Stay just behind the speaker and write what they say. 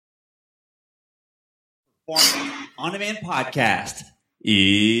Performance On Demand Podcast.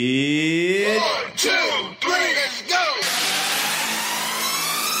 It's 1, 2, 3, let's go!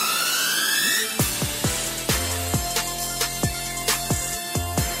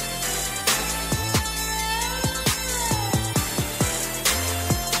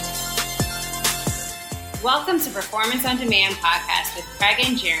 Welcome to Performance On Demand Podcast with Craig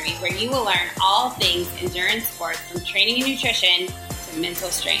and Jeremy, where you will learn all things endurance sports from training and nutrition to mental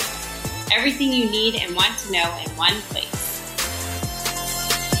strength. Everything you need and want to know in one place.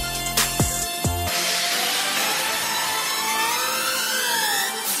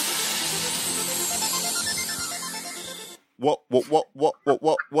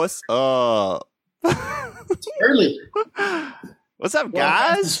 What's up? It's early. What's up,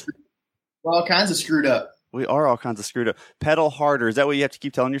 guys? We're all kinds of screwed up. We are all kinds of screwed up. Pedal harder. Is that what you have to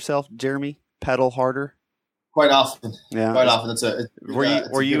keep telling yourself, Jeremy? Pedal harder? Quite often. Yeah. Quite often.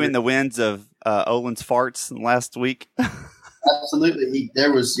 Were you in the winds of Olin's farts last week? Absolutely.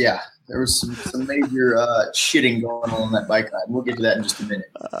 There was some major shitting going on that bike ride. We'll get to that in just a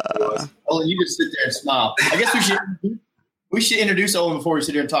minute. Olin, you just sit there and smile. I guess we should introduce Olin before we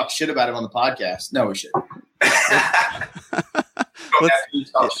sit here and talk shit about him on the podcast. No, we shouldn't.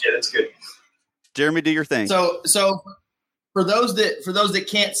 Talk shit. That's good. Jeremy, do your thing. So for those that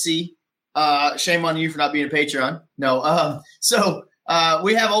can't see, shame on you for not being a Patreon. No.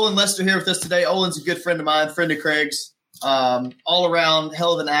 We have Olin Lester here with us today. Olin's a good friend of mine, friend of Craig's, all around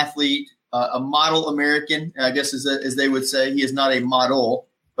hell of an athlete, a model American, I guess as they would say. He is not a model,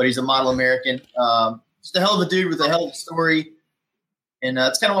 but he's a model American. Just a hell of a dude with a hell of a story. And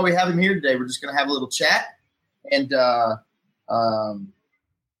that's kind of why we have him here today. We're just going to have a little chat. And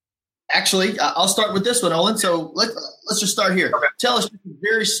actually, I'll start with this one, Olin. So let's just start here. Okay. Tell us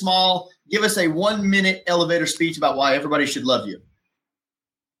very small. Give us a 1-minute elevator speech about why everybody should love you.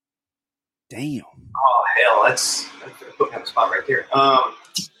 Damn. Oh hell, that's putting up a spot right there. I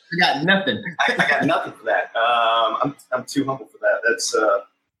got nothing. I got nothing for that. I'm too humble for that. That's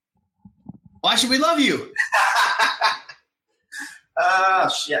Why should we love you?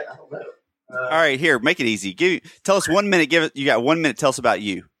 shit. I don't know. All right, here, make it easy. Tell us 1 minute. You got 1 minute. Tell us about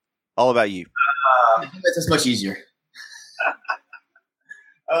you. All about you. That's much easier.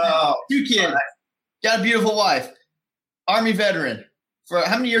 Oh, 2 kids, got a beautiful wife, Army veteran. For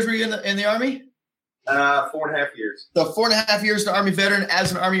how many years were you in the Army? 4.5 years. So 4.5 years to Army veteran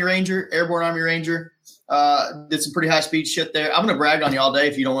as an Army Ranger, Airborne Army Ranger. Did some pretty high speed shit there. I'm going to brag on you all day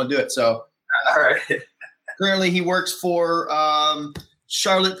if you don't want to do it. So, All right. currently he works for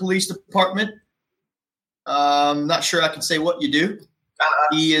Charlotte Police Department. Not sure I can say what you do.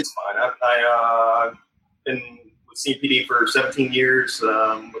 He is fine. I've been with CPD for 17 years.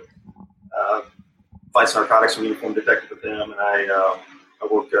 With Vice Narcotics and Uniform Detective with them, and I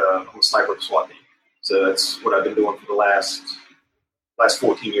work. I'm a sniper with SWAT team. So that's what I've been doing for the last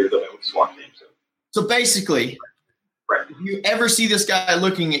 14 years. I've been with SWAT team. so basically. Right. If you ever see this guy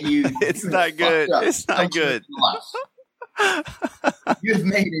looking at you, It's not good. It's not good. You have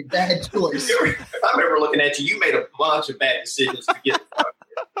made a bad choice. If I'm ever looking at you, you made a bunch of bad decisions to get the fuck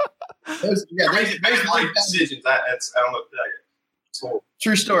here. There's life decisions. I don't know if it's horrible.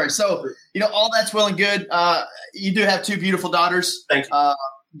 True story. So, all that's well and good. You do have 2 beautiful daughters. Thank you.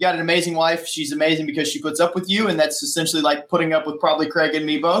 You got an amazing wife. She's amazing because she puts up with you, and that's essentially like putting up with probably Craig and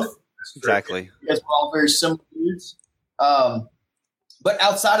me both. Exactly. Because we're all very similar dudes. But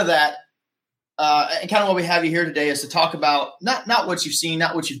outside of that, and kind of what we have you here today is to talk about not what you've seen,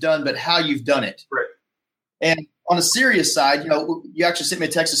 not what you've done, but how you've done it. Right. And on a serious side, you actually sent me a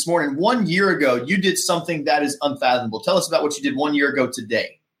text this morning. 1 year ago, you did something that is unfathomable. Tell us about what you did 1 year ago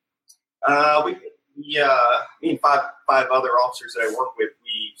today. Me and five other officers that I work with,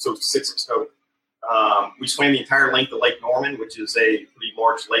 so 6 of us total. We swam the entire length of Lake Norman, which is a pretty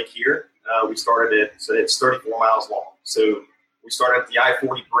large lake here. We started it's 34 miles long. So we started at the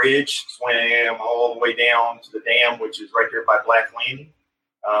I-40 bridge, swam all the way down to the dam, which is right there by Black Landing.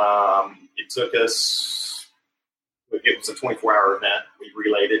 It took us, it was a 24-hour event. We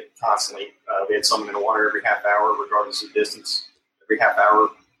relayed it constantly. We had someone in the water every half hour, regardless of distance. Every half hour,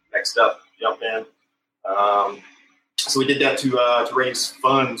 next up, jump in. So we did that to raise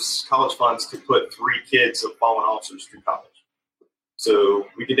funds, college funds, to put 3 kids of fallen officers through college. So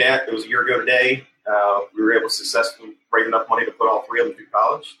we did that. It was a year ago today. We were able to successfully raise enough money to put all 3 of them through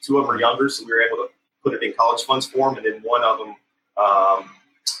college. 2 of them are younger, so we were able to put it in college funds for them. And then one of them,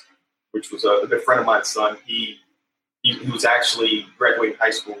 which was a good friend of mine's son, he was actually graduating high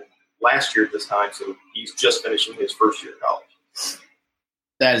school last year at this time, so he's just finishing his first year of college.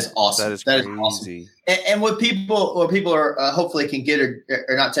 That is awesome. That is awesome. And what people are hopefully can get or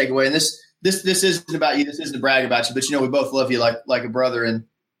not take away, and this this isn't about you. This isn't a brag about you, but we both love you like a brother. And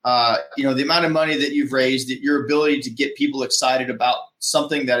the amount of money that you've raised, your ability to get people excited about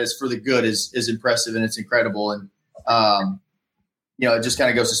something that is for the good is impressive, and it's incredible. And it just kind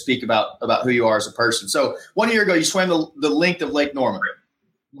of goes to speak about who you are as a person. So 1 year ago, you swam the length of Lake Norman.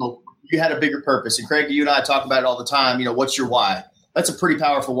 Well, you had a bigger purpose. And Craig, you and I talk about it all the time. What's your why? That's a pretty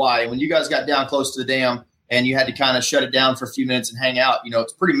powerful why. And when you guys got down close to the dam and you had to kind of shut it down for a few minutes and hang out,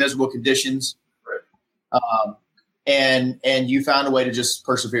 it's pretty miserable conditions. Right. And you found a way to just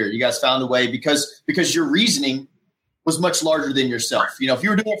persevere. You guys found a way because your reasoning was much larger than yourself. If you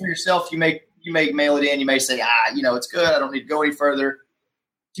were doing it for yourself, you may mail it in. You may say, it's good. I don't need to go any further.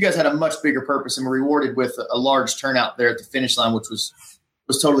 You guys had a much bigger purpose and were rewarded with a large turnout there at the finish line, which was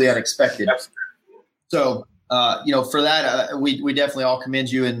totally unexpected. So, for that, we definitely all commend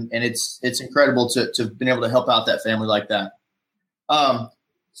you, and it's incredible to have been able to help out that family like that.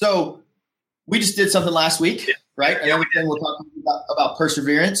 So we just did something last week, right? And everything we'll talk about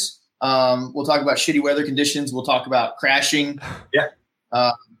perseverance. We'll talk about shitty weather conditions. We'll talk about crashing.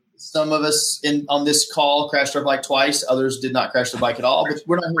 Yeah. Some of us on this call crashed our bike twice. Others did not crash their bike at all. But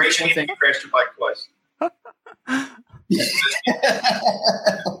we're not here to anything. Crashed your bike twice.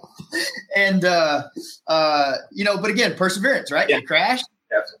 And but again, perseverance, right? Yeah. You crashed,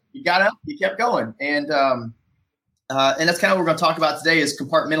 you got up, you kept going, and that's kind of what we're going to talk about today is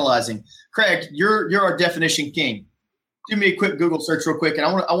compartmentalizing. Craig, you're our definition king. Do me a quick Google search real quick, and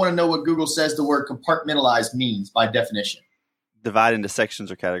I want to know what Google says the word compartmentalize means by definition. Divide into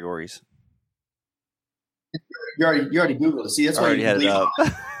sections or categories. You already Googled it. See, that's why you had it up.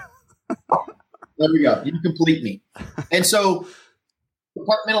 There we go. You complete me. And so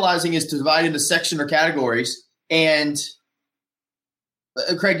compartmentalizing is to divide into section or categories. And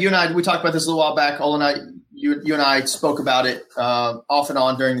Craig, you and I, we talked about this a little while back. You and I spoke about it off and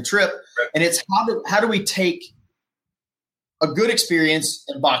on during the trip. And it's how do we take a good experience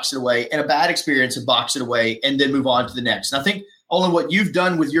and box it away and a bad experience and box it away and then move on to the next. And I think, Olin, what you've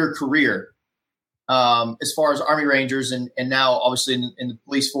done with your career as far as Army Rangers and now obviously in the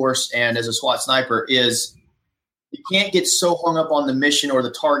police force and as a SWAT sniper is you can't get so hung up on the mission or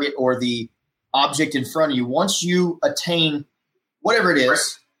the target or the object in front of you. Once you attain whatever it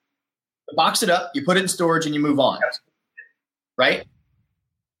is, box it up, you put it in storage and you move on. Right?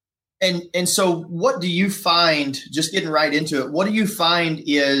 And so what do you find, just getting right into it, what do you find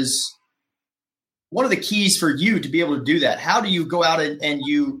is one of the keys for you to be able to do that? How do you go out and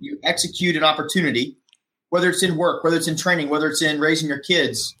you execute an opportunity, whether it's in work, whether it's in training, whether it's in raising your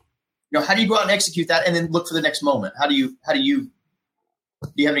kids? How do you go out and execute that and then look for the next moment? Do you have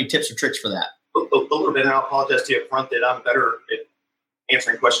any tips or tricks for that? A little bit, and I'll apologize to you up front that I'm better at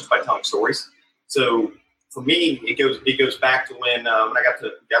answering questions by telling stories. So for me, it goes back to when I got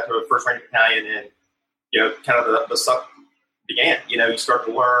to the First Ranger Battalion, and kind of the suck began. You start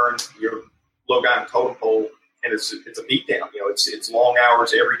to learn. You're low guy on totem pole, and it's a beatdown. It's long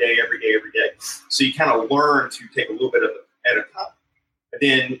hours every day. So you kind of learn to take a little bit of it at a time. And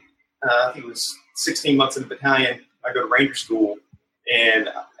then I think it was 16 months in the battalion. I go to Ranger School, and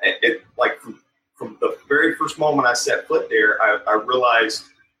it like from the very first moment I set foot there, I realized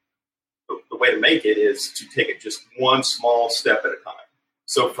the way to make it is to take it just one small step at a time.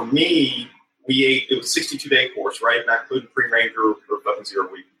 So for me, it was a 62-day course, right? Not including pre-Ranger or weapon 0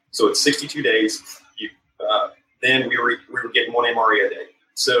 week. So it's 62 days. Then we were getting one MRE a day.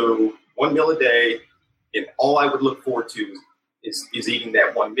 So one meal a day, and all I would look forward to is eating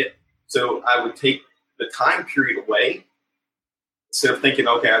that one meal. So I would take the time period away. Instead of thinking,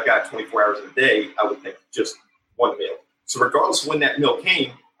 okay, I've got 24 hours in a day, I would think just one meal. So regardless of when that meal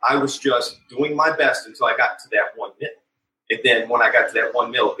came, I was just doing my best until I got to that one meal. And then when I got to that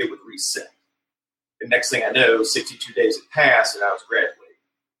one meal, it would reset. The next thing I know, 62 days had passed and I was graduating.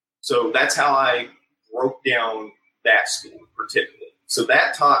 So that's how I broke down that school particularly. So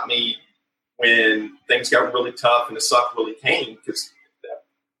that taught me when things got really tough and the suck really came, because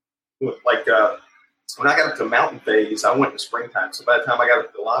when I got up to mountain phase, I went in the springtime. So by the time I got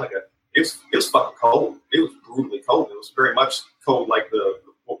up to Dahlonega, it was fucking cold. It was brutally cold. It was very much cold like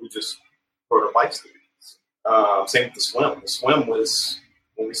what we just rode our bikes through. Same with the swim. The swim was,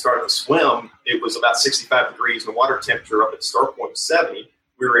 when we started the swim, it was about 65 degrees and the water temperature up at the start point was 70.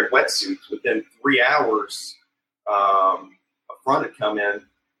 We were in wetsuits. Within 3 hours, a front had come in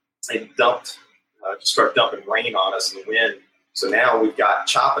and just started dumping rain on us in the wind. So now we've got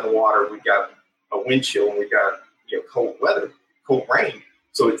chopping water, we've got a wind chill, and we've got cold weather, cold rain.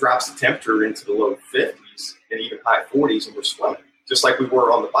 So it drops the temperature into the low 50s and even high 40s, and we're swimming just like we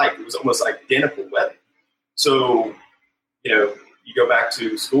were on the bike. It was almost identical weather. So you go back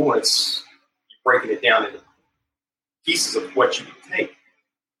to school and it's breaking it down into pieces of what you can take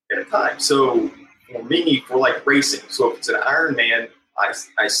at a time. So for me, for like racing, so if it's an Ironman,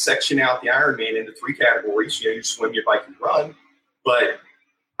 I section out the Ironman into 3 categories. You swim, you bike, you run. But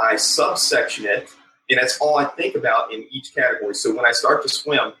I subsection it, and that's all I think about in each category. So when I start to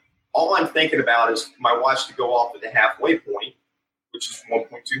swim, all I'm thinking about is my watch to go off at the halfway point, which is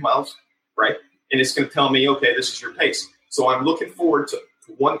 1.2 miles, right? And it's going to tell me, okay, this is your pace. So I'm looking forward to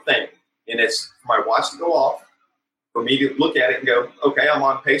one thing, and it's for my watch to go off, for me to look at it and go, okay, I'm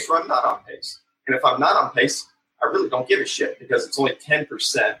on pace or I'm not on pace. And if I'm not on pace, I really don't give a shit because it's only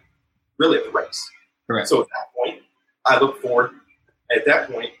 10% really of the race. Correct. So at that point, I look forward at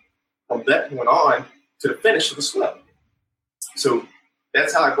that point, from that point on, to the finish of the swim. So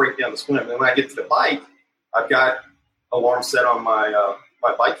that's how I break down the swim. And when I get to the bike, I've got alarm set on my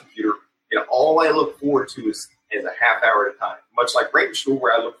my bike computer, and all I look forward to is a half hour at a time. Much like Ranger School,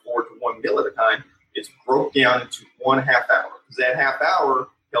 where I look forward to 1 meal at a time, it's broke down into 1 half hour. Because that half hour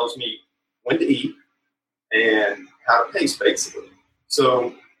tells me when to eat and how to pace, basically.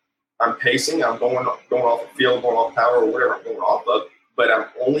 So I'm pacing, I'm going off the field, going off power, or whatever I'm going off of, but I'm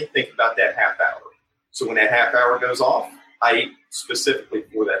only thinking about that half hour. So when that half hour goes off, I eat specifically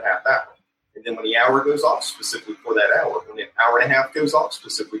for that half hour. And then when the hour goes off, specifically for that hour. When the hour and a half goes off,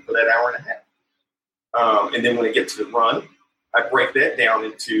 specifically for that hour and a half. And then when I get to the run, I break that down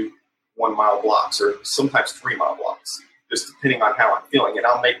into 1 mile blocks or sometimes 3 mile blocks, just depending on how I'm feeling. And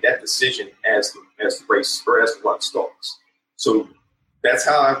I'll make that decision as the race or as the run starts. So that's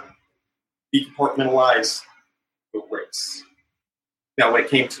how I decompartmentalize the race. Now, when it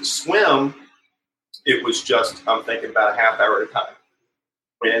came to swim, it was just, I'm thinking about a half hour at a time.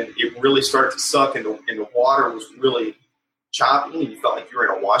 When it really started to suck and the water was really choppy and you felt like you were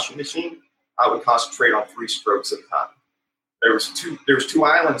in a washing machine, I would concentrate on 3 strokes at a time. There was two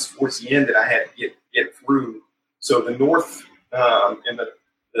islands towards the end that I had to get through. So the north and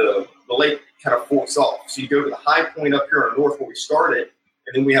the lake kind of forks off. So you go to the high point up here in the north where we started,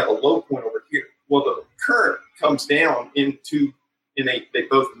 and then we have a low point over here. Well, the current comes down and they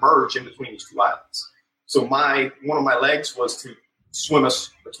both merge in between these 2 islands. So one of my legs was to swim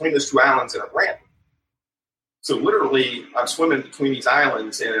us between those 2 islands in a ramp. So literally, I'm swimming between these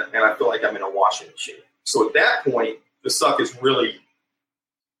islands, and I feel like I'm in a washing machine. So at that point, the suck is really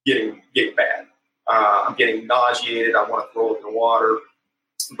getting bad. I'm getting nauseated. I want to throw up in the water,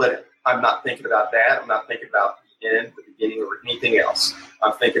 but I'm not thinking about that. I'm not thinking about the end, the beginning, or anything else.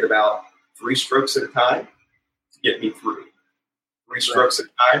 I'm thinking about 3 strokes at a time to get me through. 3 strokes at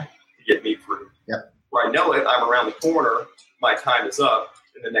a time to get me through. Yep. Where I know it, I'm around the corner, my time is up,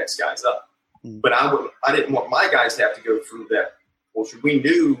 and the next guy's up. But I didn't want my guys to have to go through that portion. We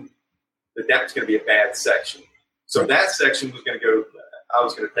knew that was going to be a bad section. So that section was going to go, I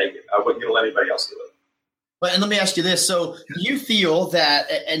was going to take it. I wasn't going to let anybody else do it. Well, and let me ask you this. So do you feel that,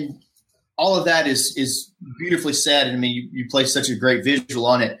 and all of that is beautifully said, and I mean, you place such a great visual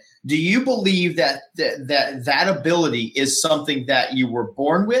on it. Do you believe that ability is something that you were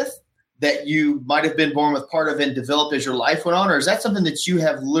born with, that you might have been born with part of and developed as your life went on, or is that something that you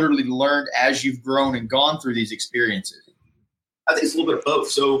have literally learned as you've grown and gone through these experiences? I think it's a little bit of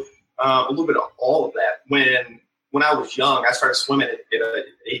both. So a little bit of all of that. When I was young, I started swimming at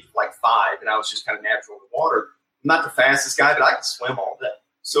age like 5, and I was just kind of natural in the water. I'm not the fastest guy, but I could swim all day.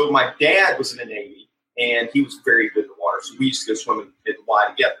 So my dad was in the Navy, and he was very good in the water. So we used to go swimming at the Y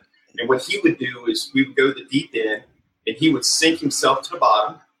together. And what he would do is we would go to the deep end, and he would sink himself to the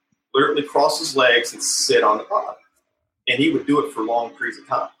bottom, literally cross his legs and sit on the bottom. And he would do it for long periods of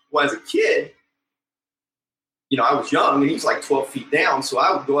time. Well, as a kid, I was young, and he's like 12 feet down, so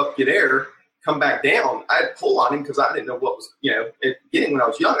I would go up, get air, come back down. I'd pull on him because I didn't know what was, at the beginning when I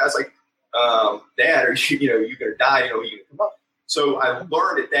was young, I was like, Dad, are you going to die? Are you going to come up? So I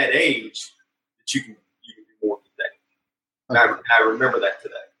learned at that age that you can do more than that. And I remember that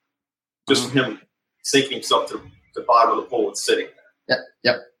today. Just from him sinking himself to the bottom of the pool and sitting there.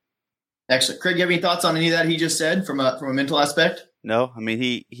 Yep. Excellent. Craig, you have any thoughts on any of that he just said from a mental aspect? No, I mean,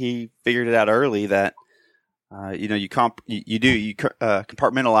 he figured it out early that, you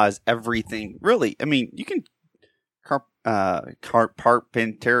compartmentalize everything. Really, I mean, you can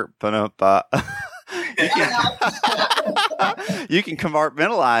you can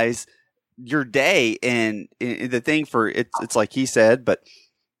compartmentalize your day, and the thing for it's like he said, but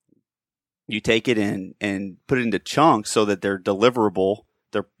you take it and put it into chunks so that they're deliverable.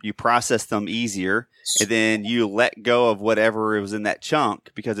 You process them easier, and then you let go of whatever was in that chunk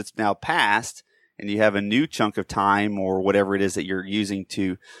because it's now past, and you have a new chunk of time or whatever it is that you're using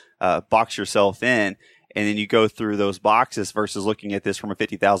to box yourself in. and then you go through those boxes versus looking at this from a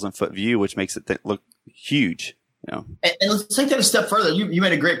 50,000 foot view, which makes it look huge. You know, and let's take that a step further. You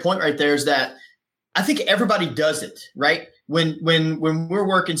made a great point right there. Is that I think everybody does it, right? When we're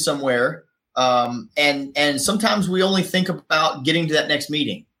working somewhere, and sometimes we only think about getting to that next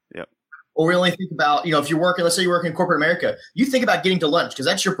meeting. Yep. Or we only think about, if you're working, let's say you're working in corporate America, you think about getting to lunch because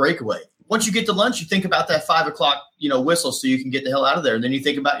that's your breakaway. Once you get to lunch, you think about that 5 o'clock, whistle so you can get the hell out of there. And then you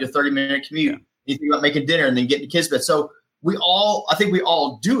think about your 30-minute commute. Yeah. You think about making dinner and then getting the kids to bed. So I think we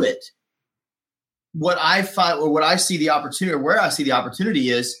all do it. What I find, or what I see the opportunity, or where I see the opportunity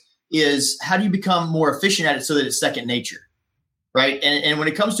is how do you become more efficient at it so that it's second nature, right? And when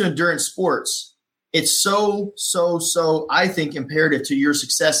it comes to endurance sports, it's so, I think, imperative to your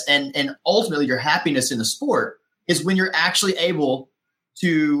success and ultimately your happiness in the sport is when you're actually able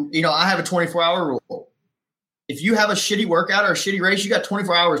to, I have a 24-hour rule. If you have a shitty workout or a shitty race, you got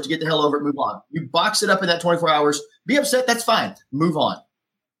 24 hours to get the hell over it, move on. You box it up in that 24 hours, be upset, that's fine, move on.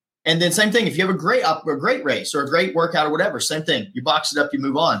 And then same thing, if you have a great race or a great workout or whatever, same thing. You box it up, you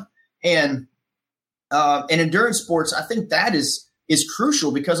move on. And in endurance sports, I think that is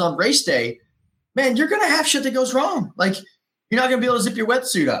crucial because on race day, man, you're going to have shit that goes wrong. Like you're not going to be able to zip your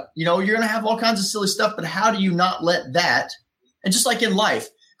wetsuit up. You're going to have all kinds of silly stuff, but how do you not let that? And just like in life,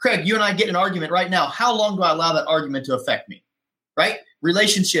 Craig, you and I get an argument right now. How long do I allow that argument to affect me? Right?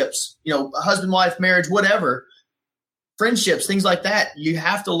 Relationships, husband, wife, marriage, whatever. Friendships, things like that, you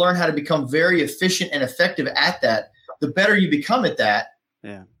have to learn how to become very efficient and effective at that. The better you become at that,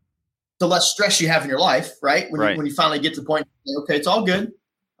 the less stress you have in your life, right? When you finally get to the point, okay, it's all good.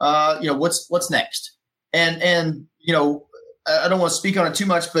 What's next? And I don't want to speak on it too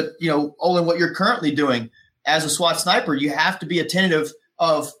much, but Olin, what you're currently doing as a SWAT sniper, you have to be attentive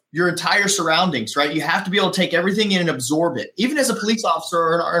of your entire surroundings, right? You have to be able to take everything in and absorb it. Even as a police officer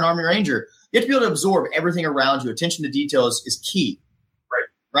or an Army Ranger, you have to be able to absorb everything around you. Attention to detail is key,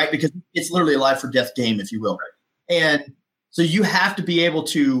 right? Because it's literally a life or death game, if you will. Right. And so you have to be able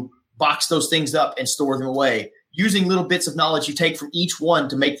to box those things up and store them away using little bits of knowledge you take from each one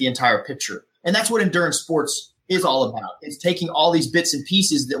to make the entire picture. And that's what endurance sports is all about. It's taking all these bits and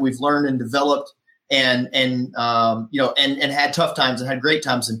pieces that we've learned and developed and had tough times and had great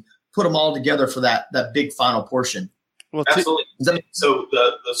times and put them all together for that big final portion. Well, absolutely. So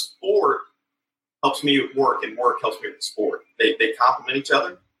the sport helps me with work, and work helps me with the sport. They complement each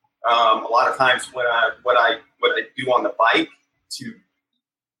other. A lot of times when what I do on the bike to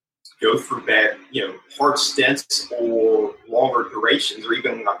go through bad, hard stints or longer durations, or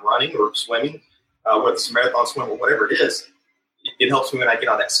even when I'm running or swimming, whether it's a marathon swim or whatever it is, it helps me when I get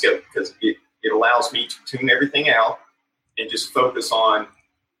on that scope because it allows me to tune everything out and just focus on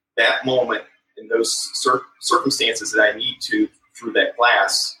that moment and those circumstances that I need to through that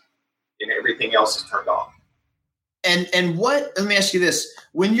class, and everything else is turned off. And what? Let me ask you this: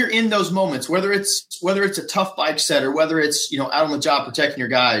 when you're in those moments, whether it's a tough bike set or whether it's out on the job protecting your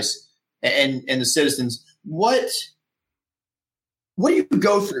guys and the citizens, what do you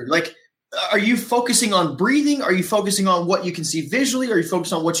go through? Like, are you focusing on breathing? Are you focusing on what you can see visually? Are you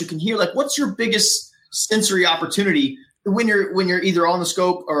focused on what you can hear? Like, what's your biggest sensory opportunity when you're either on the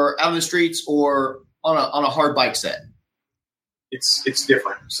scope or out in the streets or on a hard bike set? It's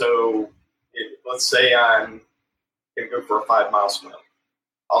different. So let's say I'm going to go for a 5-mile swim.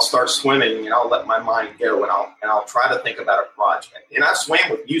 I'll start swimming and I'll let my mind go and I'll try to think about a project. And I've swam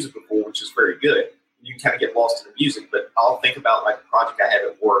with music before, which is very good. You kind of get lost in the music, but I'll think about like a project I had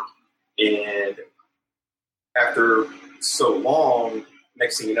at work. And after so long,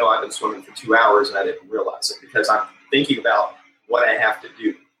 next thing you know, I've been swimming for 2 hours and I didn't realize it because I'm thinking about what I have to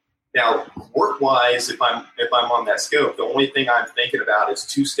do. Now, work-wise, if I'm on that scope, the only thing I'm thinking about is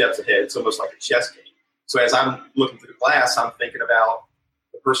 2 steps ahead. It's almost like a chess game. So as I'm looking through the glass, I'm thinking about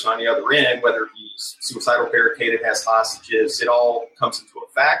the person on the other end, whether he's suicidal, barricaded, has hostages. It all comes into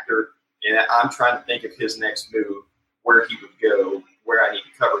a factor, and I'm trying to think of his next move, where he would go, where I need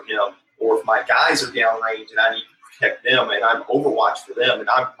to cover him, or if my guys are downrange and I need to protect them, and I'm overwatch for them, and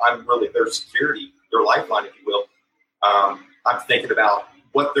I'm really their security, their lifeline, if you will. I'm thinking about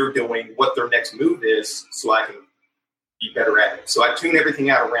what they're doing, what their next move is, so I can be better at it. So I tune everything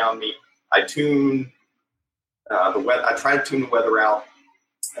out around me. I tune the weather. I try to tune the weather out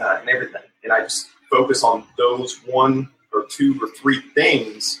and everything, and I just focus on those 1 or 2 or 3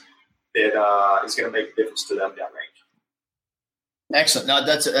 things that is going to make a difference to them downrange. Excellent. No,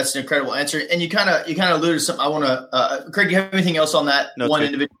 that's an incredible answer. And you kind of alluded to something. I want to, Craig, do you have anything else on that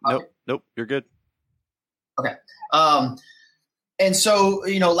individual topic? Nope. You're good. Okay. And so,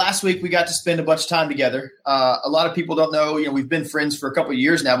 last week we got to spend a bunch of time together. A lot of people don't know, we've been friends for a couple of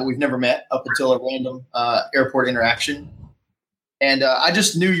years now, but we've never met up until a random airport interaction. And I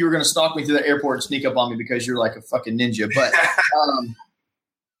just knew you were going to stalk me through that airport and sneak up on me because you're like a fucking ninja. But,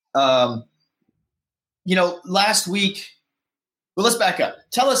 last week, well, let's back up.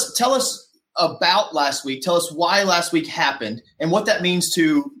 Tell us about last week. Tell us why last week happened and what that means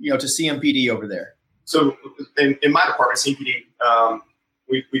to CMPD over there. So in my department, CMPD,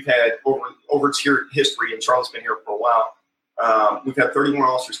 we've had over its history, and Charlotte's been here for a while. We've had 31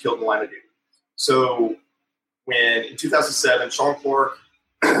 officers killed in the line of duty. So when in 2007, Sean Clark,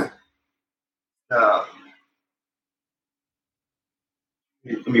 let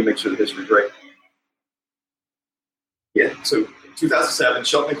me make sure the history's right. Yeah, so 2007,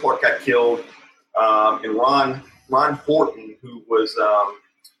 Shelton Clark got killed, and Ron Horton, who was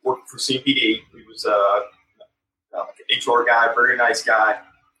working for CMPD, he was like an HR guy, very nice guy.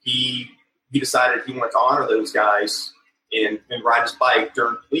 He decided he wanted to honor those guys and ride his bike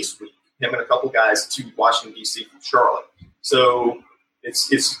during police week. Him and a couple guys to Washington D.C. from Charlotte. So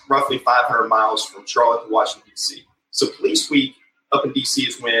it's roughly 500 miles from Charlotte to Washington D.C. So police week up in D.C.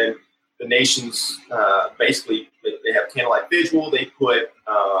 is when the nation's basically they have candlelight visual. They put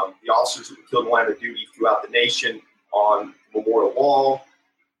the officers who were killed in the line of duty throughout the nation on the memorial wall.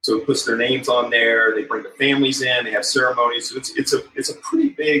 So it puts their names on there. They bring the families in. They have ceremonies. So it's a pretty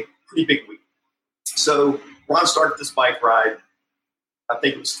big week. So Ron started this bike ride. I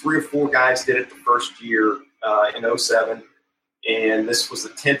think it was 3 or 4 guys did it the first year in 2007, and this was the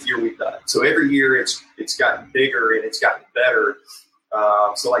 10th year we've done it. So every year it's gotten bigger and it's gotten better.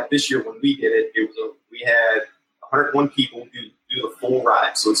 So like this year when we did it, we had 101 people do the full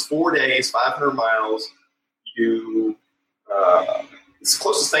ride. So it's 4 days, 500 miles. You do it's the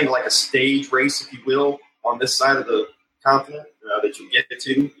closest thing to like a stage race, if you will, on this side of the continent that you get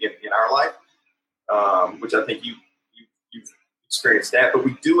to in our life, which I think you've experienced that. But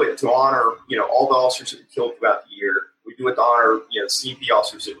we do it to honor, all the officers that were killed throughout the year. We do it to honor, the CMP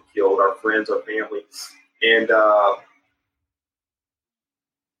officers that were killed, our friends, our family, and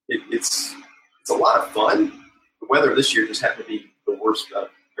it's a lot of fun. The weather this year just happened to be the worst I've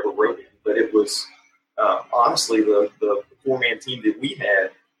ever rode in, but it was honestly the 4-man team that we had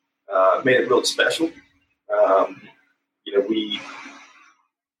made it really special. We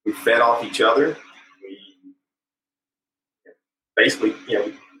fed off each other. We basically,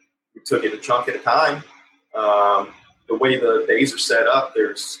 we took it a chunk at a time. The way the days are set up,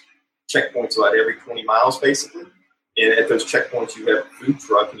 there's checkpoints about every 20 miles, basically. And at those checkpoints, you have a food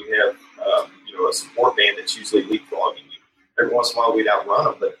truck and you have, a support band that's usually leapfrogging you. Every once in a while, we'd outrun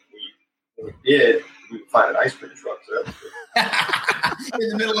them, but when we did, we would find an ice cream truck. So that's in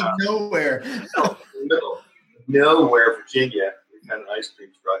the middle of nowhere. In the middle of nowhere, Virginia, we found an ice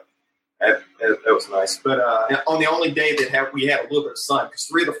cream truck. That was nice. But on the only day that we had a little bit of sun, because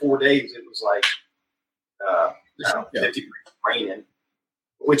 3 of the 4 days it was like 50 degrees raining.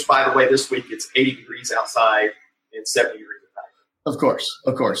 Which, by the way, this week it's 80 degrees outside and 70 degrees at night.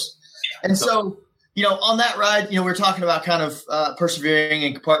 Of course. And so, on that ride, we were talking about kind of persevering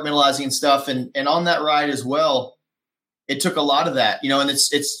and compartmentalizing and stuff. And on that ride as well, it took a lot of that, and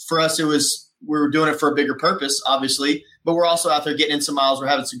it's for us, we were doing it for a bigger purpose, obviously, but we're also out there getting in some miles. We're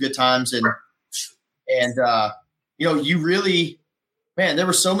having some good times. And you really, man, there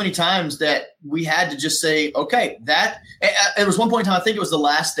were so many times that we had to just say, okay, it was one point in time, I think it was the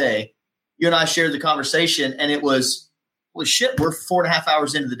last day, you and I shared the conversation, and it was, holy shit, we're 4.5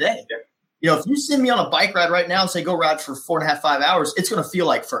 hours into the day. Yeah. If you send me on a bike ride right now and say, go ride for 4.5, 5 hours, it's going to feel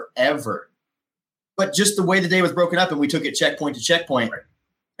like forever. But just the way the day was broken up and we took it checkpoint to checkpoint. Right.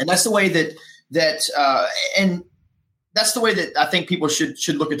 And that's the way and that's the way that I think people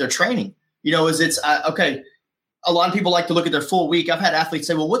should look at their training, okay. A lot of people like to look at their full week. I've had athletes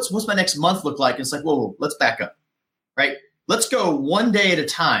say, well, what's my next month look like? And it's like, whoa, let's back up, right? Let's go one day at a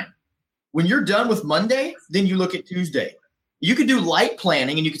time. When you're done with Monday, then you look at Tuesday. You could do light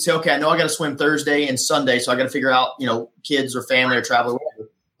planning and you could say, okay, I know I got to swim Thursday and Sunday, so I got to figure out, kids or family or travel or whatever.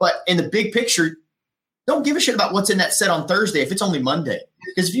 But in the big picture, don't give a shit about what's in that set on Thursday if it's only Monday.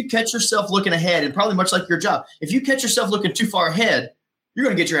 Because if you catch yourself looking ahead, and probably much like your job, if you catch yourself looking too far ahead, you're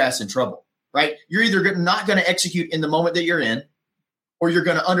going to get your ass in trouble, right? You're either not going to execute in the moment that you're in, or you're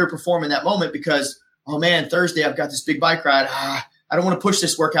going to underperform in that moment because, oh man, Thursday I've got this big bike ride. I don't want to push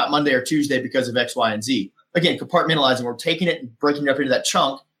this workout Monday or Tuesday because of X, Y, and Z. Again, compartmentalizing. We're taking it and breaking it up into that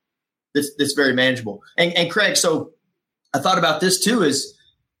chunk that's very manageable. And Craig, so I thought about this too is,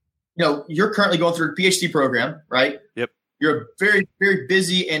 you're currently going through a PhD program, right? Yep. You're a very, very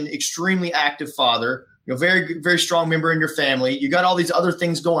busy and extremely active father. very, very strong member in your family. You got all these other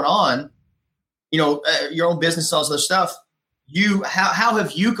things going on, your own business, all this other stuff. How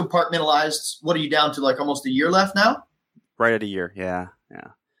have you compartmentalized? What are you down to? Like almost a year left now? Right at a year. Yeah.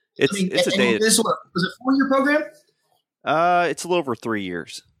 It's a day. Was it a 4-year program? It's a little over 3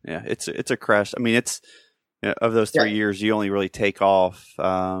 years. Yeah. It's a crash. I mean, it's of those 3 years, you only really take off.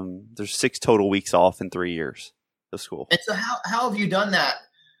 There's 6 total weeks off in 3 years of school. And so how have you done that?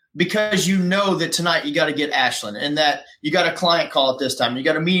 Because you know that tonight you got to get Ashland and that you got a client call at this time. You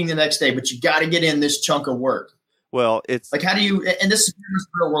got a meeting the next day, but you got to get in this chunk of work. Well, it's like, how do you, and this is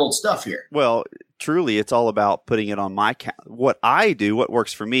real world stuff here. Well, truly, it's all about putting it on my what I do, what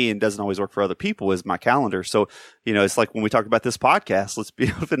works for me and doesn't always work for other people is my calendar. So, it's like when we talk about this podcast, let's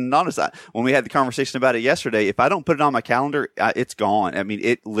be open and honest. When we had the conversation about it yesterday, if I don't put it on my calendar, it's gone. I mean,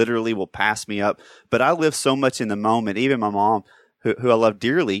 it literally will pass me up. But I live so much in the moment. Even my mom, who I love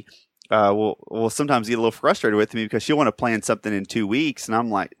dearly, will sometimes get a little frustrated with me because she'll want to plan something in 2 weeks. And I'm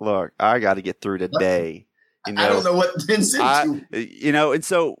like, look, I got to get through today. I don't know what Vince and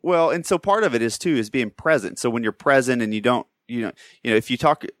so part of it is being present. So when you're present and you don't, if you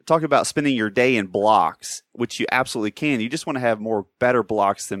talk about spending your day in blocks, which you absolutely can, you just want to have better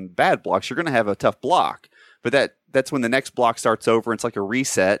blocks than bad blocks. You're going to have a tough block, but that's when the next block starts over. It's like a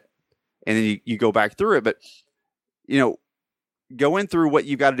reset, and then you go back through it. But going through what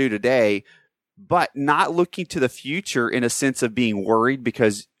you got to do today, but not looking to the future in a sense of being worried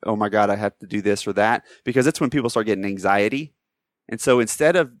because, oh my God, I have to do this or that, because that's when people start getting anxiety. And so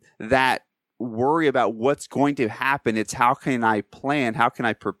instead of that worry about what's going to happen, it's how can I plan? How can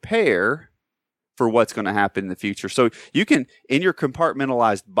I prepare for what's going to happen in the future? So you can, in your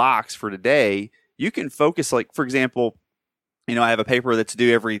compartmentalized box for today, you can focus, like, for example, I have a paper that's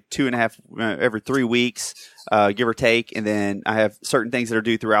due every 3 weeks, give or take. And then I have certain things that are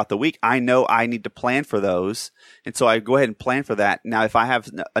due throughout the week. I know I need to plan for those. And so I go ahead and plan for that. Now, if I have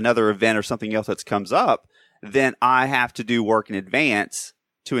another event or something else that comes up, then I have to do work in advance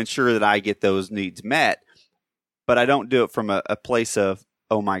to ensure that I get those needs met. But I don't do it from a place of,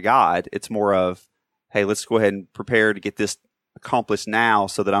 oh my God. It's more of, hey, let's go ahead and prepare to get this accomplished now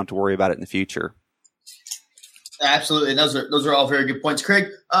so that I don't have to worry about it in the future. Absolutely. Those are all very good points. Craig,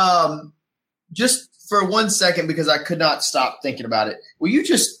 just for 1 second, because I could not stop thinking about it. Will you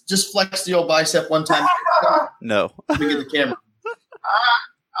just flex the old bicep one time? No. Let me get the camera.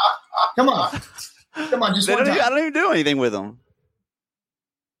 Come on, just one time. I don't even do anything with them.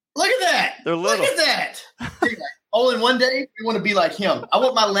 Look at that. They're little. Look at that. All in one day, we want to be like him. I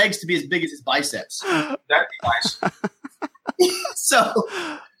want my legs to be as big as his biceps. That'd be nice. So,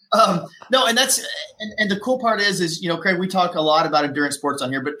 no, and that's and the cool part is Craig, we talk a lot about endurance sports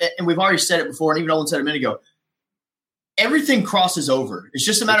on here, and we've already said it before, and even Olin said it a minute ago. Everything crosses over. It's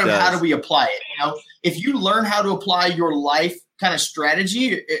just a matter of how do we apply it. If you learn how to apply your life kind of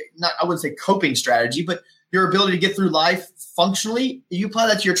strategy, I wouldn't say coping strategy, but your ability to get through life functionally, you apply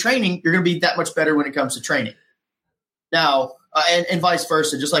that to your training, you're going to be that much better when it comes to training. Now, and vice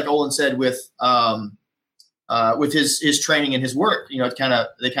versa, just like Olin said with his training and his work, they kind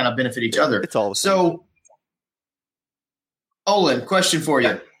of benefit each other. It's all the same. So, Olin, question for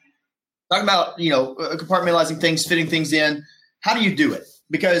you. Talking about, compartmentalizing things, fitting things in. How do you do it?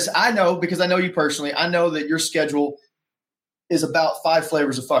 Because I know you personally, I know that your schedule is about 5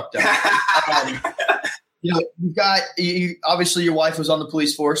 flavors of fucked up. Obviously your wife was on the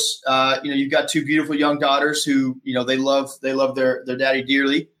police force. You've got 2 beautiful young daughters who, they love their daddy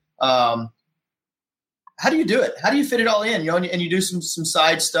dearly. How do you do it? How do you fit it all in? And you do some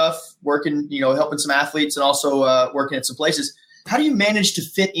side stuff, working, helping some athletes and also working at some places. How do you manage to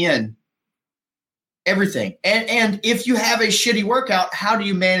fit in everything? And if you have a shitty workout, how do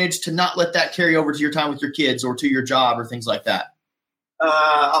you manage to not let that carry over to your time with your kids or to your job or things like that?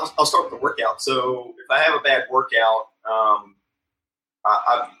 I'll start with the workout. So if I have a bad workout,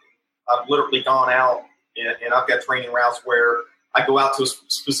 I've literally gone out and I've got training routes where I go out to a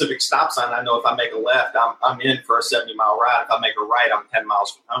specific stop sign. I know if I make a left, I'm in for a 70-mile ride. If I make a right, I'm 10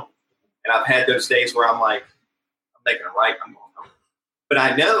 miles from home. And I've had those days where I'm like, I'm making a right, I'm going home. But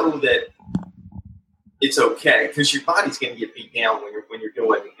I know that it's okay because your body's going to get beat down when you're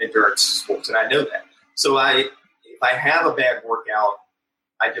doing endurance sports, and I know that. So if I have a bad workout,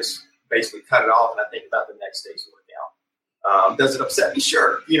 I just basically cut it off and I think about the next day's workout. Does it upset me?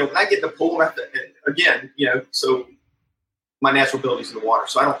 Sure. When I get in the pool, so my natural ability is in the water,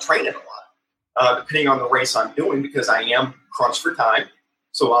 so I don't train it a lot, depending on the race I'm doing, because I am crunched for time.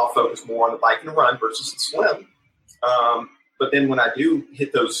 So I'll focus more on the bike and run versus the swim. But then when I do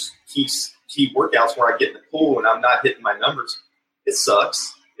hit those key workouts where I get in the pool and I'm not hitting my numbers, it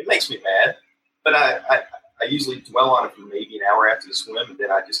sucks. It makes me mad. but I usually dwell on it for maybe an hour after the swim, and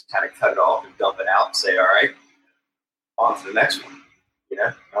then I just kind of cut it off and dump it out and say, all right, on to the next one,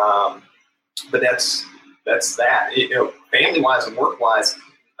 but that's that. Family-wise and work-wise,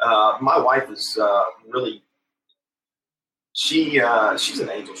 my wife is really, she's an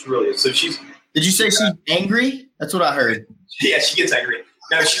angel. She really is. So Did you say she's angry? That's what I heard. Yeah, she gets angry.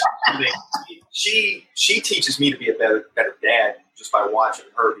 No, she teaches me to be a better dad just by watching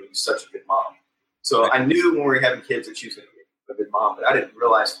her being such a good mom. So I knew when we were having kids that she was going to be a good mom, but I didn't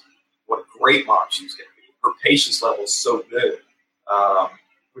realize what a great mom she was going to be. Her patience level is so good,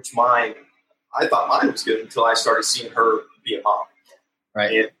 which I thought mine was good until I started seeing her be a mom.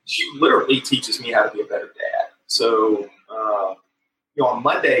 Right. And she literally teaches me how to be a better dad. So, on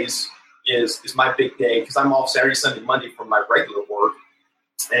Mondays is my big day because I'm off Saturday, Sunday, Monday from my regular work.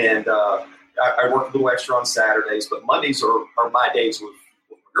 And I work a little extra on Saturdays, but Mondays are my days with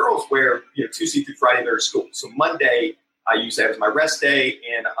girls where, Tuesday through Friday they're at school. So Monday, I use that as my rest day,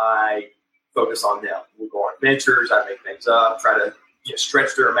 and I focus on them. We go on adventures, I make things up, try to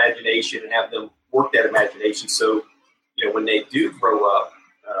stretch their imagination and have them work that imagination. So, when they do grow up,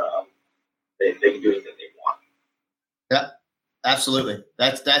 they can do anything they want. Yeah, absolutely.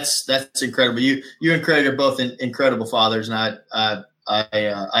 That's incredible. You and Craig are both incredible fathers, and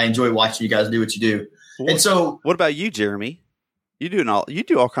I enjoy watching you guys do what you do. And so, what about you, Jeremy? You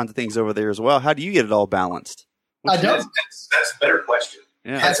do all kinds of things over there as well. How do you get it all balanced? I don't. That's a better question.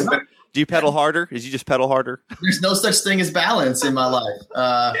 Yeah. Do you pedal harder? Did you just pedal harder? There's no such thing as balance in my life.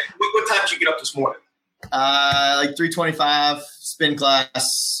 What time did you get up this morning? Like 3:25, spin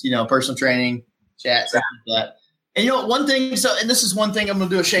class, personal training, chat, stuff like that. And one thing. And this is one thing I'm going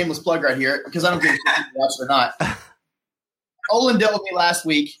to do a shameless plug right here because I don't give a shit if you watch it or not. Olin dealt with me last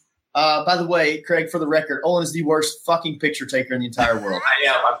week. By the way, Craig, for the record, Olin is the worst fucking picture taker in the entire world. I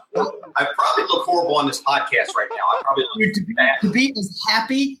am. I probably look horrible on this podcast right now. I probably look bad. To be as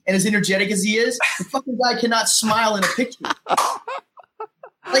happy and as energetic as he is, the fucking guy cannot smile in a picture.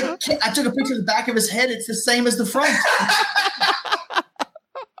 Like, I took a picture of the back of his head. It's the same as the front.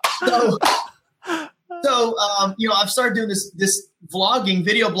 So, I've started doing this vlogging,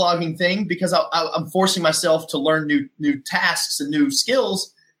 video blogging thing because I'm forcing myself to learn new tasks and new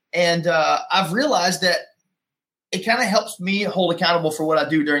skills. And I've realized that it kind of helps me hold accountable for what I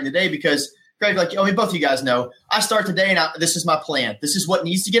do during the day because, Greg, both of you guys know, I start the day and this is my plan. This is what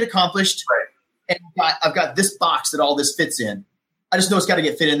needs to get accomplished. Right. And I've got this box that all this fits in. I just know it's got to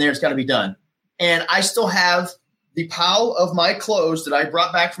get fit in there. It's got to be done. And I still have the pile of my clothes that I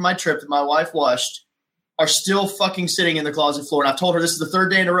brought back from my trip that my wife washed are still fucking sitting in the closet floor. And I've told her this is the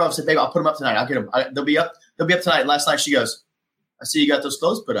third day in a row. I said, babe, I'll put them up tonight. I'll get them. They'll be up tonight. Last night she goes, I see you got those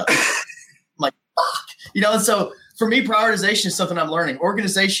clothes put up. I'm like, fuck. And so for me, prioritization is something I'm learning.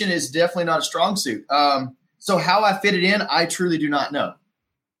 Organization is definitely not a strong suit. So how I fit it in, I truly do not know.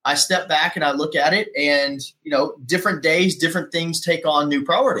 I step back and I look at it and, different days, different things take on new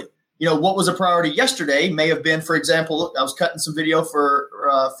priority. What was a priority yesterday may have been, for example, I was cutting some video for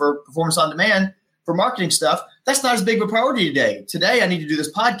Performance on Demand for marketing stuff. That's not as big of a priority today. Today I need to do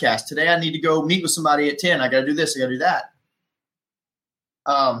this podcast. Today I need to go meet with somebody at 10. I got to do this. I got to do that.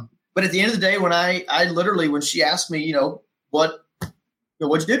 But at the end of the day, when I literally, when she asked me, what'd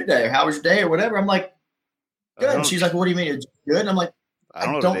you do today? Or how was your day or whatever? I'm like, good. And she's like, what do you mean? It's good. And I'm like,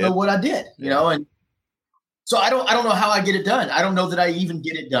 I don't know what I did, and so I don't know how I get it done. I don't know that I even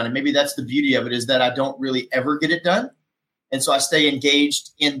get it done. And maybe that's the beauty of it is that I don't really ever get it done. And so I stay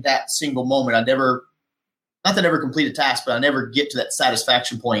engaged in that single moment. Not that I never complete a task, but I never get to that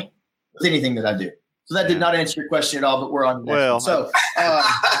satisfaction point with anything that I do. So that did not answer your question at all, but we're on the next one. So,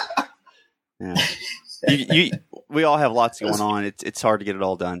 we all have lots going on. It's hard to get it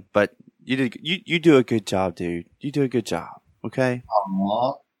all done, but you do a good job, dude. You do a good job. Okay.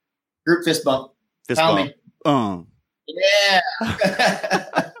 Aww. Group fist bump. Fist bump. Yeah.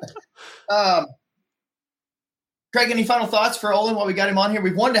 Craig, any final thoughts for Olin while we got him on here?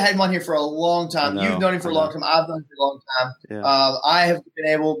 We've wanted to have him on here for a long time. You've known him for a long time. I've known him for a long time. Yeah. I have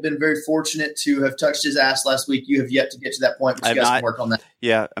been very fortunate to have touched his ass last week. You have yet to get to that point, but you guys can work on that.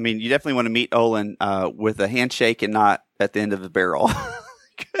 Yeah. I mean, you definitely want to meet Olin with a handshake and not at the end of the barrel.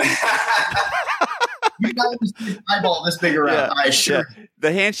 You got to eyeball this big around. Yeah, I assure you.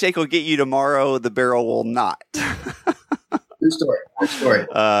 The handshake will get you tomorrow. The barrel will not. True story.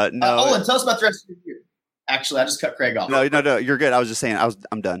 No, Olin, tell us about the rest of your year. Actually, I just cut Craig off. No, you're good. I was just saying,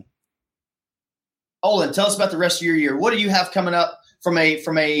 I'm done. Olin, tell us about the rest of your year. What do you have coming up from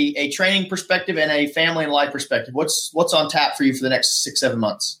a training perspective and a family and life perspective? What's on tap for you for the next 6-7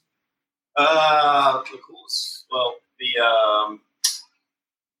 months? Well,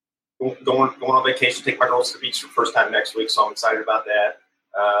 going on vacation, take my girls to the beach for the first time next week, so I'm excited about that.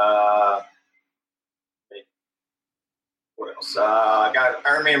 What else? I got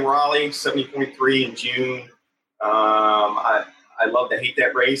Ironman Raleigh 70.3 in June. I love to hate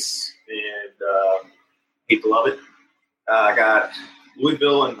that race and hate to love it. I got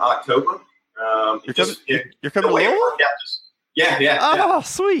Louisville in October. You're coming to the way it Louisville? worked out yeah. Oh,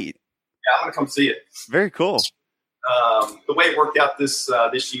 sweet. Yeah, I'm gonna come see it. Very cool. The way it worked out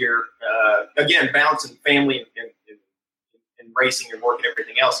this year, again, balancing family and racing and work and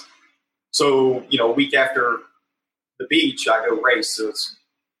everything else. So, a week after the beach, I go race. So it's,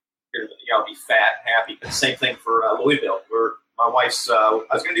 I'll be fat, happy. But same thing for Louisville, where my wife's, I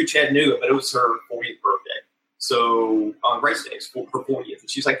was going to do Chattanooga, but it was her 40th birthday. So on race days for her 40th, and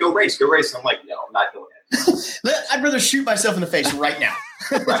she's like, go race. And I'm like, no, I'm not doing that. I'd rather shoot myself in the face right now.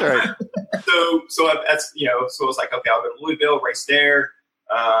 That's right. So that's, so it's like, okay, I'll go to Louisville, race there.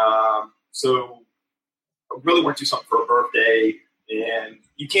 So I really want to do something for her birthday, and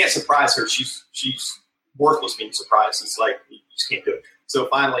you can't surprise her. She's worthless being surprised. It's like, you just can't do it. So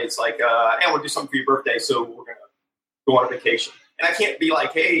finally it's like, hey, I want to do something for your birthday. So we're going to go on a vacation. And I can't be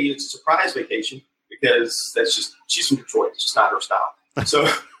like, hey, it's a surprise vacation, because she's from Detroit. It's just not her style. So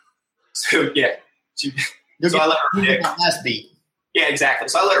yeah. So I let her pick. Last beat. Yeah, exactly.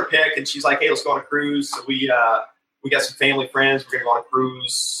 So I let her pick, and she's like, hey, let's go on a cruise. So we got some family friends. We're going to go on a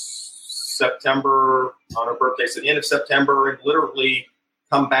cruise September on her birthday. So the end of September, and literally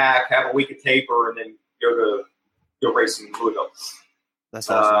come back, have a week of taper, and then go race in Louisville. That's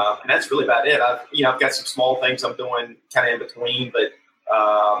awesome. And that's really about it. I've got some small things I'm doing kind of in between, but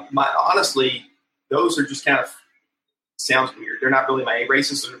honestly, those are just kind of, sounds weird. They're not really my A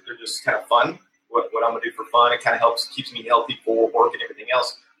races. They're just kind of fun. What I'm going to do for fun. It kind of keeps me healthy for work and everything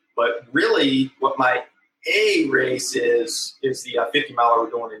else. But really, what my A race is the 50 miler we're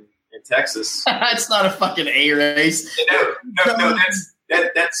doing in Texas. It's not a fucking A race. No,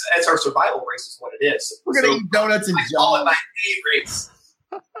 that's our survival race is what it is. We're going to eat donuts and call it jam. my A race.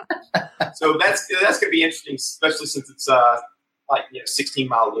 So that's going to be interesting, especially since it's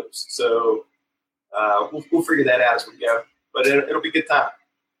 16-mile loops. So we'll figure that out as we go. But it'll be a good time.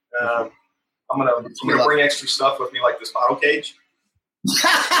 I'm gonna bring extra stuff with me, like this bottle cage.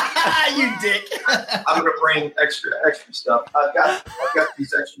 You dick. I'm gonna bring extra stuff. I've got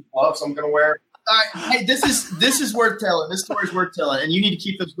these extra gloves I'm gonna wear. All right, hey, this is worth telling. This story is worth telling, and you need to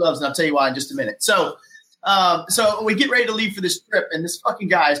keep those gloves. And I'll tell you why in just a minute. So we get ready to leave for this trip, and this fucking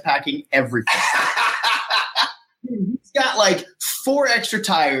guy is packing everything. He's got like 4 extra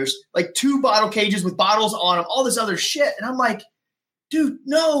tires, like 2 bottle cages with bottles on them, all this other shit, and I'm like, dude,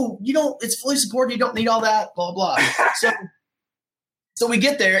 no, you don't. It's fully supported. You don't need all that. Blah blah. So we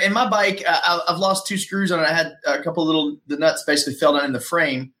get there, and my bike, I've lost 2 screws on it. I had a couple the nuts basically fell down in the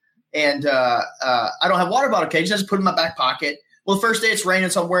frame, and I don't have water bottle cages. I just put it in my back pocket. Well, the first day it's raining,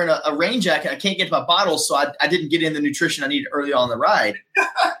 so I'm wearing a rain jacket. I can't get to my bottles, so I didn't get in the nutrition I needed early on the ride.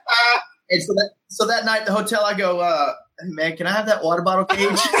 And so that night at the hotel, I go, hey, man, can I have that water bottle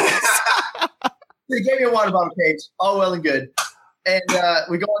cage? They gave me a water bottle cage. All well and good. And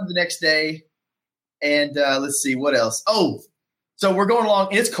we go on the next day, and let's see, what else? Oh, so we're going along,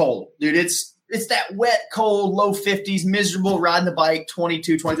 and it's cold, dude. It's that wet, cold, low 50s, miserable, riding the bike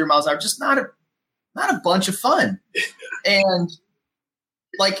 22, 23 miles an hour. Just not a bunch of fun. And,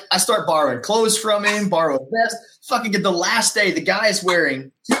 like, I start borrowing clothes from him, borrow a vest. Fucking get the last day, the guy is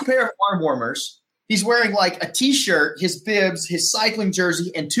wearing 2 pair of arm warmers. He's wearing, like, a T-shirt, his bibs, his cycling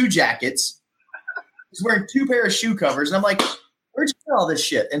jersey, and 2 jackets. He's wearing 2 pair of shoe covers. And I'm like, where'd you get all this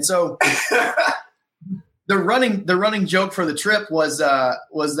shit? And so the running joke for the trip was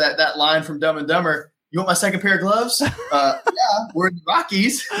that line from Dumb and Dumber. You want my second pair of gloves? Yeah, we're in the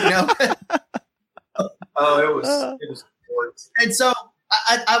Rockies. You know. It was gorgeous. And so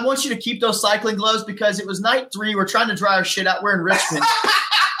I want you to keep those cycling gloves, because it was night 3. We're trying to dry our shit out. We're in Richmond.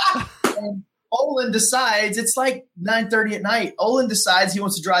 And Olin decides, it's like 9:30 at night. Olin decides he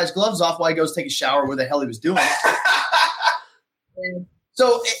wants to dry his gloves off while he goes take a shower, where the hell he was doing. And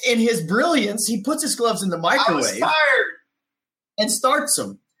so in his brilliance, he puts his gloves in the microwave. I was tired. And starts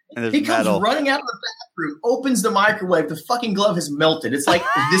them. And He comes running out of the bathroom, opens the microwave. The fucking glove has melted. It's like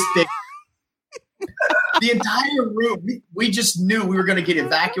this big. The entire room, we just knew we were going to get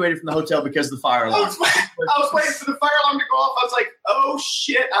evacuated from the hotel because of the fire alarm. I was waiting for the fire alarm to go off. I was like, oh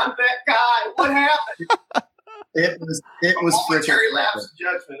shit, I'm that guy. What happened? It was Momentary lapse of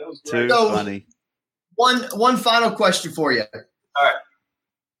judgment. It was Too great. So- funny. One final question for you. All right.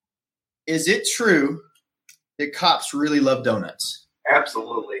 Is it true that cops really love donuts?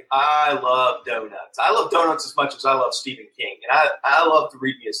 Absolutely. I love donuts. I love donuts as much as I love Stephen King. And I love to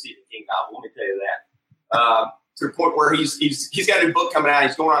read me a Stephen King novel. Let me tell you that. To the point where he's got a new book coming out.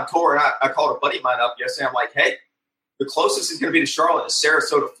 He's going on tour. And I called a buddy of mine up yesterday. I'm like, hey, the closest is going to be to Charlotte is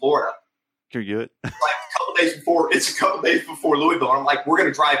Sarasota, Florida. You're good. It's like a couple days before Louisville. I'm like, we're going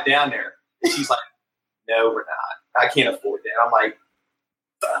to drive down there. And she's like, no, we're not. I can't afford that. I'm like,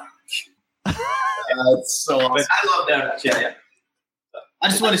 That's so awesome. but I love donuts. Yeah. I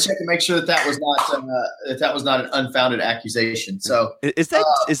just want to check and make sure that was not an unfounded accusation. So Is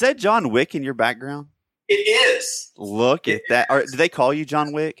that John Wick in your background? It is. Look at that. Do they call you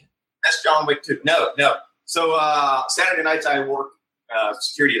John Wick? That's John Wick too. No. So Saturday nights I work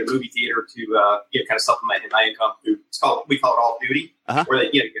security at a movie theater to kind of supplement my income. We call it off duty, where they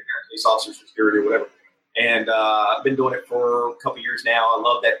get police officers for security or whatever. And I've been doing it for a couple of years now. I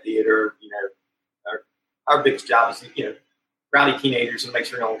love that theater. Our biggest job is rowdy teenagers and make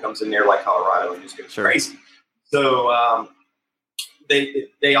sure no one comes in there like Colorado and just goes crazy. So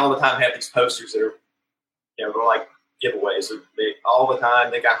they all the time have these posters that are they're like giveaways. So they all the time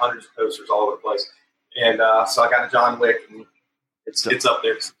they got hundreds of posters all over the place. And so I got a John Wick, and it's up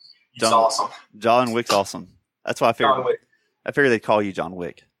there. It's awesome. John Wick's awesome. That's why I figured. John Wick. I figured they'd call you John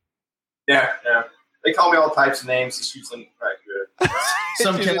Wick. Yeah. They call me all types of names. It's usually right good.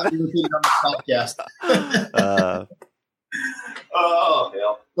 some cannot be repeated on the podcast. Oh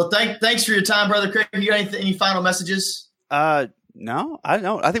hell. Well, thanks for your time, Brother Craig. You got any final messages? No, I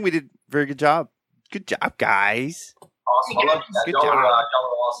don't. I think we did a very good job. Good job, guys. Awesome. I love you guys. Good Y'all job. are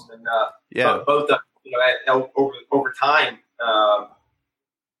awesome. And both over time,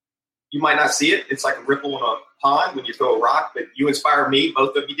 you might not see it. It's like a ripple in a pond when you throw a rock, but you inspire me.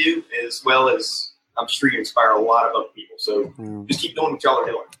 Both of you do, as well as I'm sure you inspire a lot of other people. So just keep doing what y'all are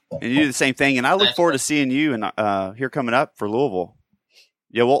doing. And you do the same thing. And I look forward to seeing you and here coming up for Louisville.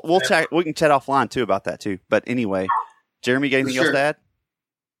 Yeah, we'll chat. We can chat offline too about that too. But anyway, Jeremy, got anything else to add?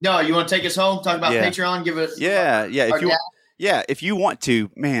 No, you want to take us home? Talk about Patreon? Give it. Yeah. If you want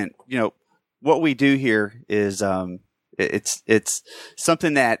to, man, what we do here is it's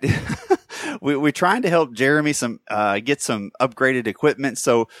something that we're trying to help Jeremy get some upgraded equipment.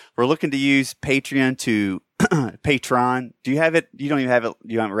 So we're looking to use Patreon to Patreon. Do you have it? You don't even have it.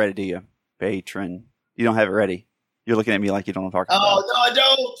 You haven't read it, do you? Patreon. You don't have it ready. You're looking at me like you don't know what I'm talking about. Oh, no, I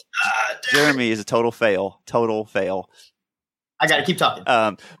don't. Jeremy is a total fail. I got to keep talking.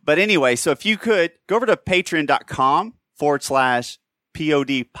 But anyway, so if you could go over to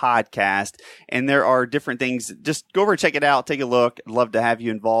patreon.com/POD podcast, and there are different things. Just go over and check it out. Take a look. I'd love to have you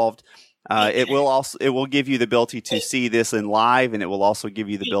involved. It will give you the ability to see this in live, and it will also give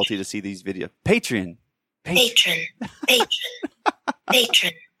you the ability to see these videos. Patreon.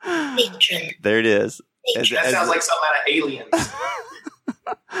 There it is. That sounds like something out of Aliens.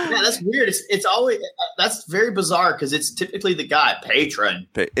 Yeah, that's weird. It's always that's very bizarre because it's typically the guy patron.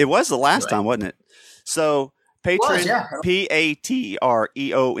 It was the last time, wasn't it? So Patreon,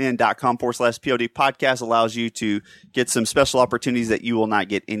 patreon.com/POD podcast allows you to get some special opportunities that you will not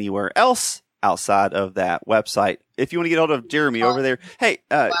get anywhere else outside of that website. If you want to get hold of Jeremy over there, hey,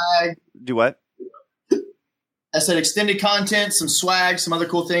 do what? I said extended content, some swag, some other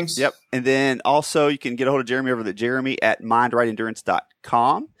cool things. Yep. And then also you can get a hold of Jeremy over at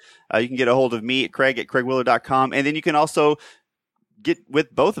jeremy@mindrightendurance.com. You can get a hold of me at craig@craigwheeler.com. And then you can also get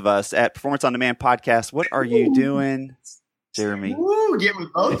with both of us at Performance on Demand Podcast. What are you doing, Jeremy? Woo, get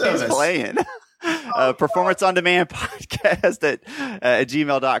with both of us. He's playing. Performance on Demand Podcast at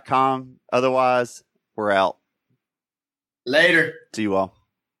gmail.com. Otherwise, we're out. Later. See you all.